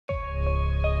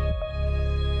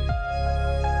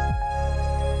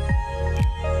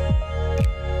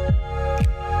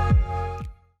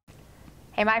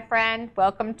Hey, my friend,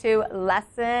 welcome to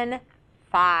Lesson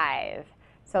 5.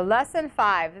 So Lesson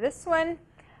 5, this one,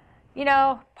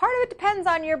 part of it depends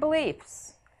on your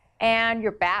beliefs and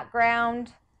your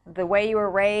background, the way you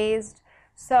were raised.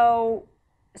 So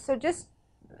just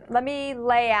let me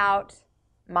lay out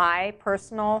my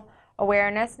personal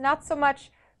awareness, not so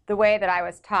much the way that I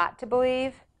was taught to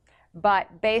believe,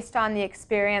 but based on the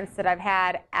experience that I've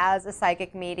had as a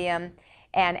psychic medium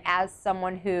and as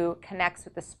someone who connects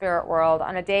with the spirit world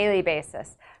on a daily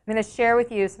basis. I'm going to share with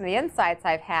you some of the insights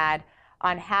I've had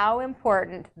on how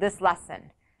important this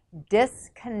lesson,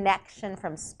 disconnection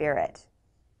from spirit,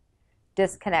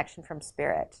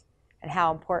 and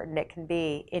how important it can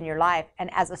be in your life and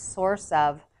as a source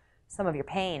of some of your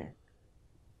pain.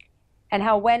 And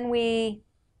how when we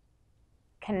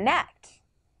connect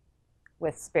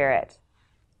with spirit,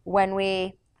 when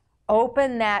we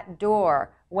open that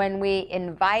door, when we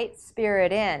invite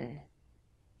spirit in,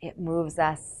 it moves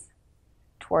us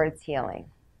towards healing.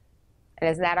 And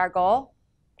isn't that our goal?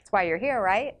 That's why you're here,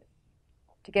 right?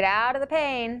 To get out of the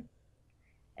pain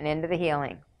and into the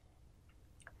healing.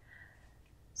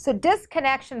 So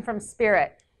disconnection from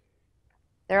spirit.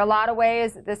 There are a lot of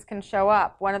ways that this can show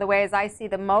up. One of the ways I see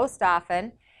the most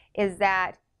often is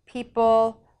that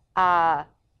people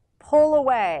pull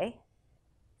away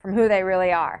from who they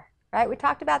really are. Right? We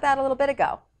talked about that a little bit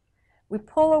ago. We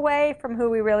pull away from who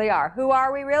we really are. Who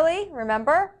are we really?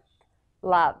 Remember?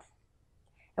 Love.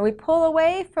 And we pull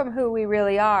away from who we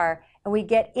really are, and we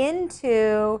get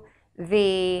into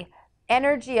the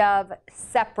energy of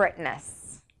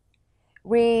separateness.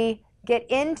 We get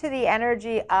into the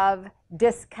energy of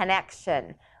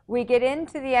disconnection. We get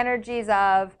into the energies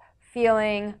of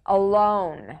feeling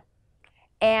alone.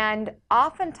 And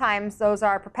oftentimes those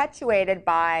are perpetuated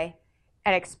by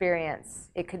an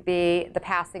experience. It could be the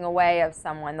passing away of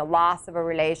someone, the loss of a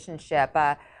relationship,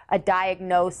 a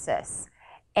diagnosis.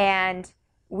 And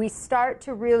we start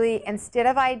to really, instead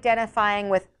of identifying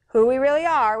with who we really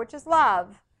are, which is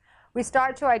love, we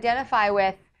start to identify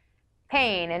with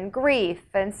pain and grief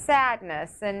and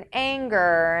sadness and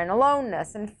anger and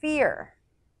aloneness and fear.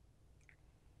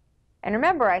 And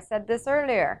remember, I said this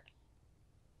earlier,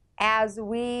 as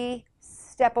we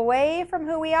step away from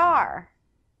who we are,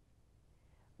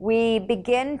 we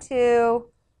begin to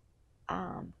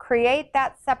create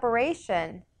that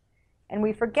separation, and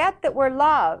we forget that we're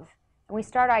love, and we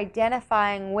start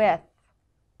identifying with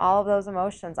all of those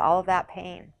emotions, all of that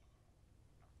pain.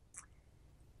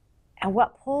 And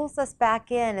what pulls us back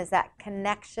in is that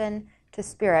connection to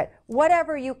spirit,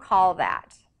 whatever you call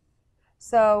that.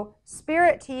 So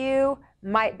spirit to you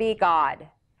might be God.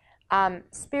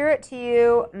 Spirit to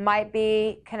you might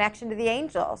be connection to the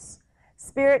angels.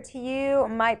 Spirit to you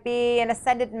might be an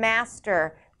ascended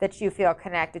master that you feel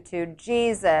connected to,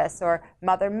 Jesus or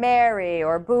Mother Mary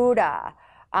or Buddha.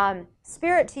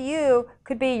 Spirit to you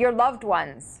could be your loved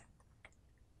ones.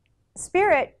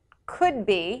 Spirit could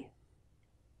be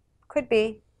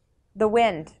the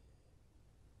wind,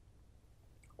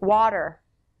 water,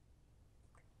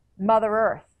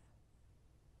 Mother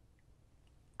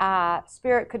Earth.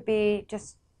 Spirit could be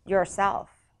just yourself.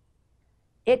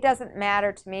 It doesn't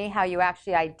matter to me how you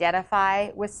actually identify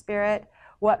with spirit.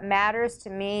 What matters to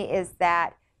me is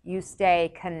that you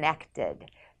stay connected,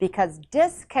 because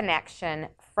disconnection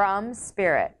from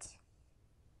spirit,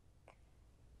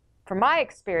 from my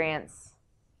experience,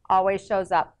 always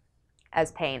shows up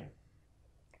as pain.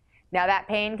 Now that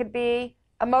pain could be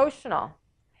emotional.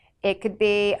 It could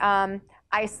be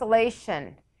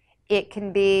isolation. It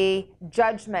can be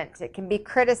judgment. It can be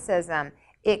criticism.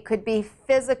 It could be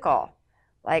physical.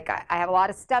 Like I have a lot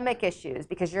of stomach issues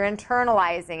because you're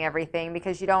internalizing everything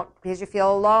because you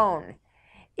feel alone.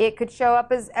 It could show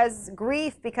up as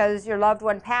grief because your loved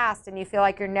one passed and you feel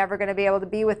like you're never going to be able to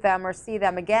be with them or see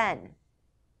them again.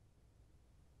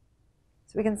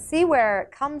 So we can see where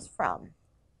it comes from.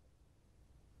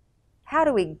 How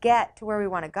do we get to where we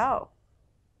want to go?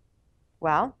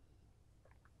 Well,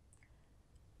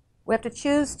 we have to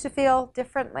choose to feel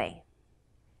differently.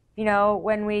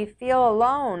 When we feel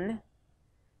alone,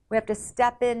 we have to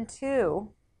step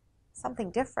into something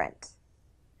different.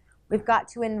 We've got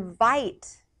to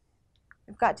invite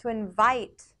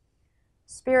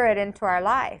spirit into our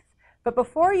life. But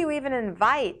before you even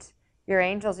invite your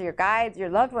angels, your guides, your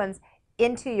loved ones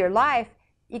into your life,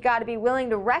 you got to be willing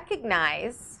to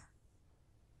recognize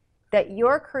that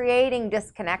you're creating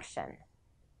disconnection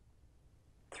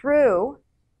through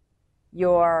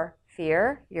your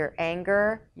fear, your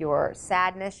anger, your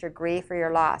sadness, your grief, or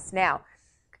your loss. Now,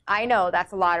 I know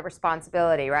that's a lot of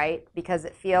responsibility, right? Because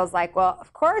it feels like, well,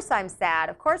 of course I'm sad.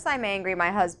 Of course I'm angry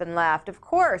my husband left. Of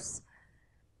course.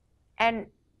 And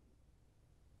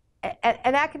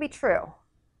that can be true.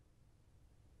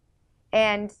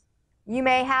 And you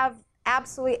may have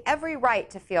absolutely every right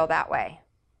to feel that way.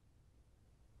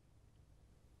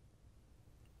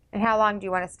 And how long do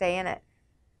you want to stay in it?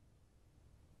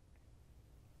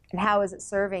 And how is it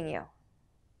serving you?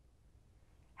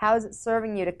 How is it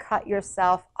serving you to cut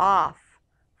yourself off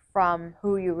from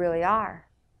who you really are,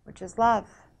 which is love?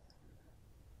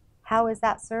 How is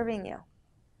that serving you?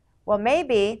 Well,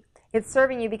 maybe it's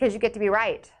serving you because you get to be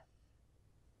right.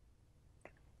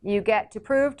 You get to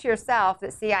prove to yourself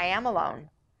that, see, I am alone.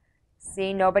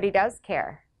 See, nobody does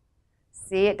care.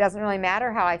 See, it doesn't really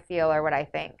matter how I feel or what I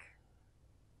think.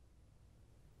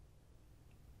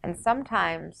 And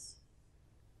sometimes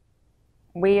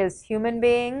we as human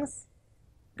beings,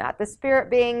 not the spirit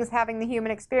beings having the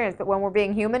human experience, but when we're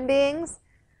being human beings,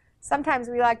 sometimes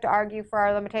we like to argue for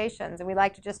our limitations, and we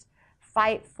like to just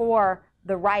fight for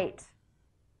the right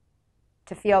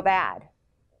to feel bad.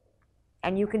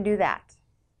 And you can do that.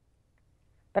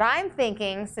 But I'm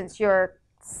thinking, since you're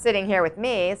sitting here with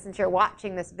me, since you're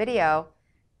watching this video,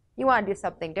 you want to do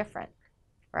something different,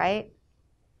 right?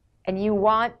 And you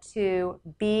want to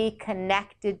be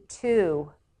connected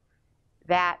to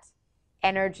that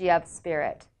energy of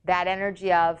spirit, that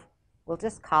energy of, we'll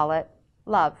just call it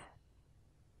love.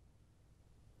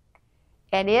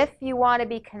 And if you want to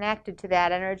be connected to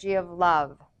that energy of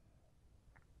love,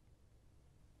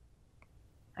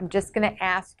 I'm just going to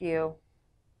ask you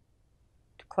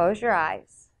to close your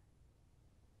eyes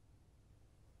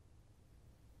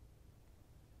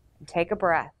and take a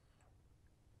breath.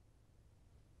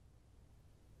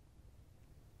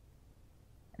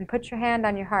 And put your hand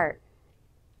on your heart.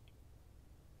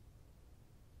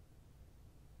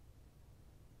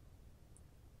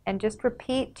 And just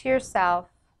repeat to yourself,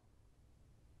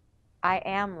 I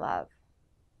am love.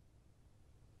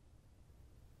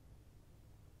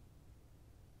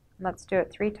 Let's do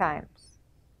it 3 times.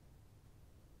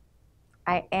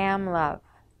 I am love.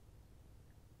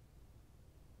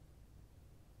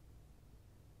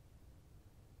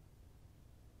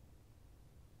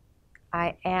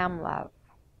 I am love.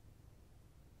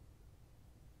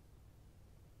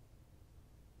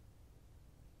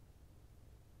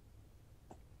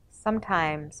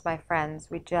 Sometimes, my friends,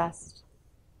 we just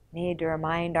need to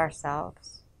remind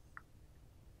ourselves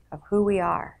of who we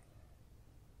are.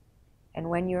 And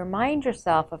when you remind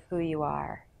yourself of who you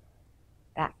are,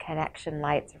 that connection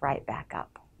lights right back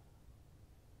up.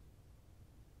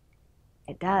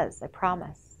 It does, I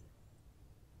promise.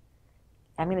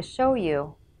 I'm going to show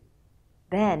you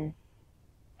then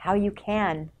how you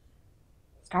can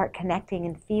start connecting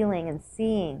and feeling and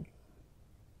seeing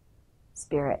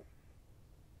spirit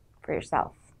for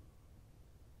yourself.